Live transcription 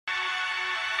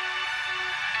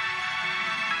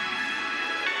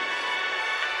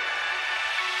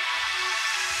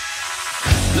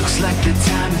Looks like the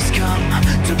time has come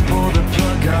to pull the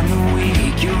plug on the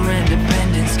weak. Your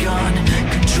independence gone,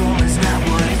 control is not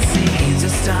what it seems.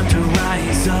 It's time to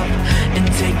rise up and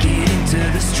take it into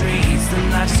the streets. The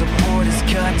life support is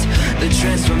cut, the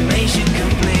transformation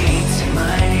complete.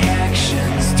 My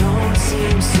actions don't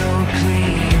seem so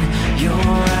clean.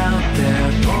 You're out there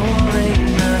pulling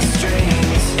the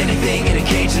strings. Anything in a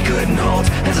cage that couldn't hold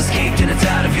has escaped and it's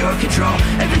out of your control.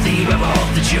 Everything you ever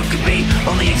hoped that you could be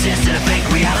only exists in a fake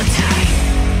reality.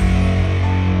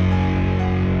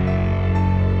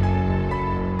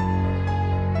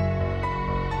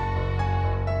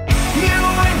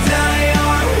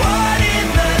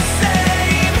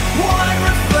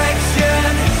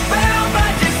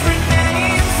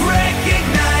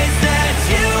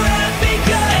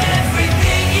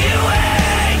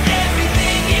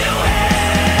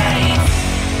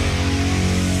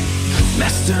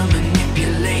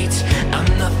 Manipulate, I'm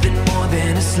nothing more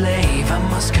than a slave. I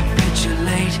must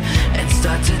capitulate and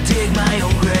start to dig my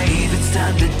own grave. It's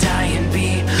time to die and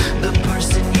be the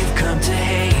person you've come to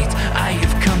hate. I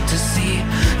have come to see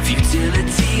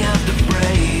futility of the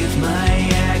brave. My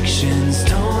actions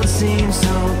don't seem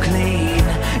so clean.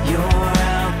 You're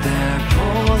out there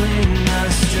pulling the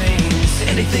strings.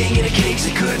 Anything in a cage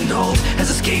that couldn't hold has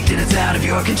escaped and it's out of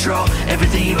your control.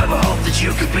 Everything you ever hoped that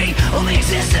you could be only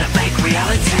exists in a fake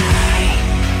reality.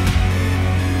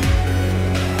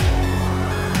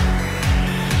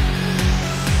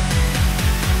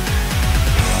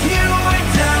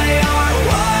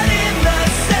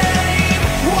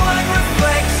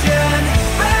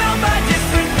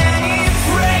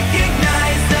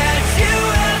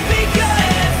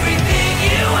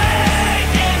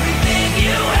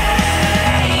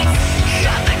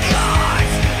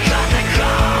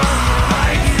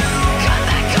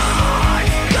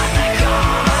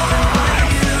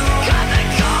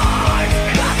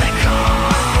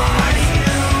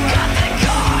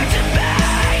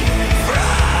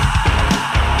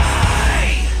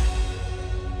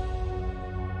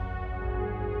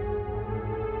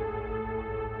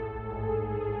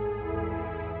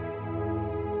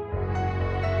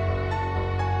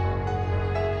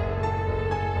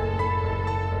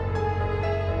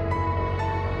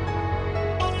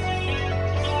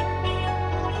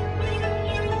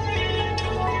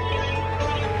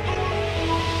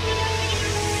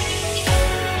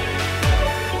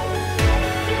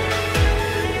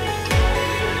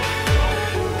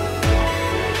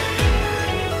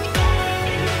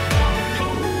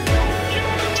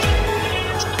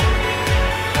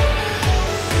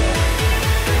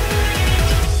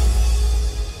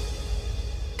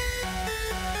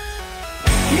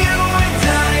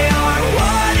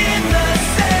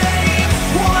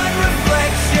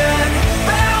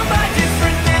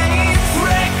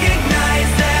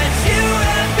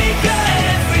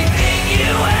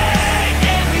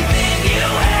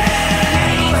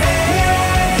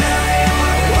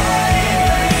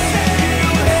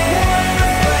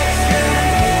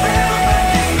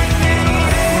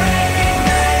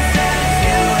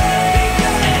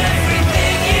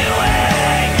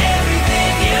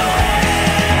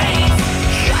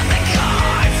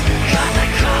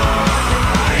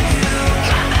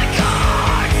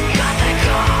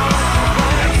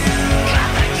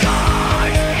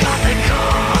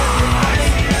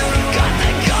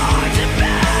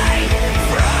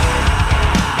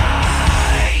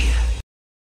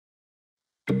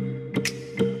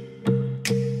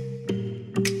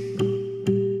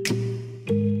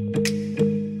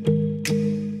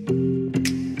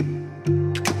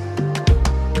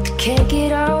 Can't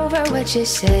get over what you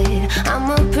said. I'm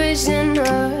a prisoner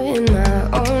in my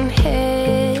own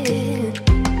head,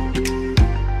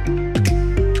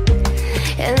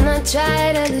 and I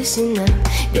try to loosen up,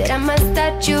 but I'm a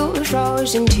statue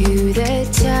frozen to the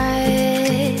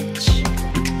touch.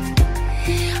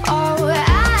 Oh, I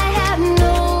have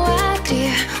no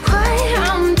idea what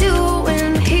I'm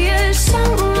doing here.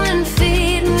 Someone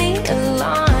feed me a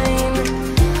line.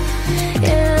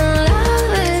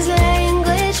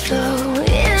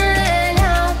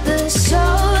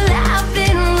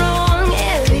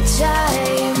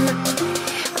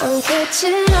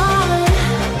 Catching on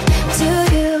to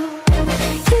you,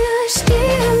 you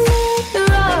steer me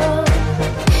wrong.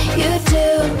 You do,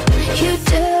 you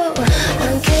do.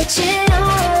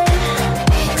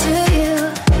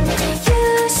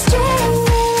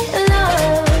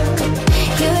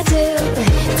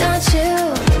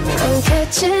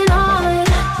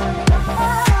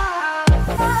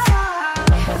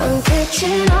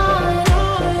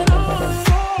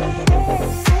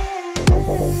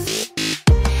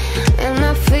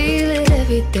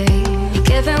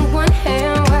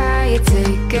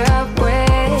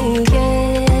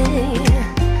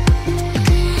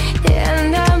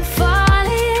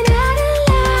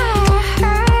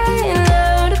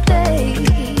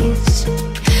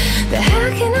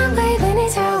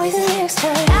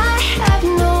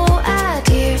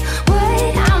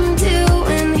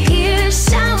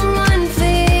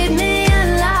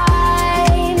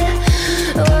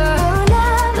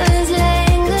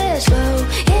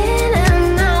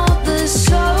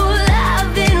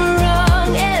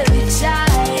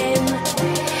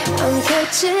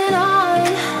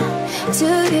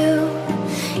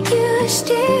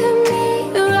 steer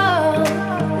me wrong.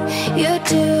 You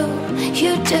do,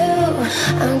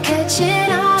 I'm catching